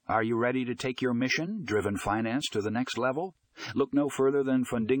Are you ready to take your mission-driven finance to the next level? Look no further than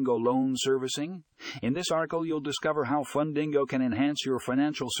Fundingo Loan Servicing. In this article, you'll discover how Fundingo can enhance your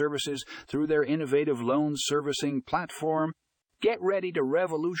financial services through their innovative loan servicing platform. Get ready to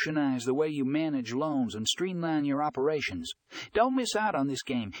revolutionize the way you manage loans and streamline your operations. Don't miss out on this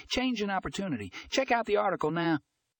game. Change an opportunity. Check out the article now.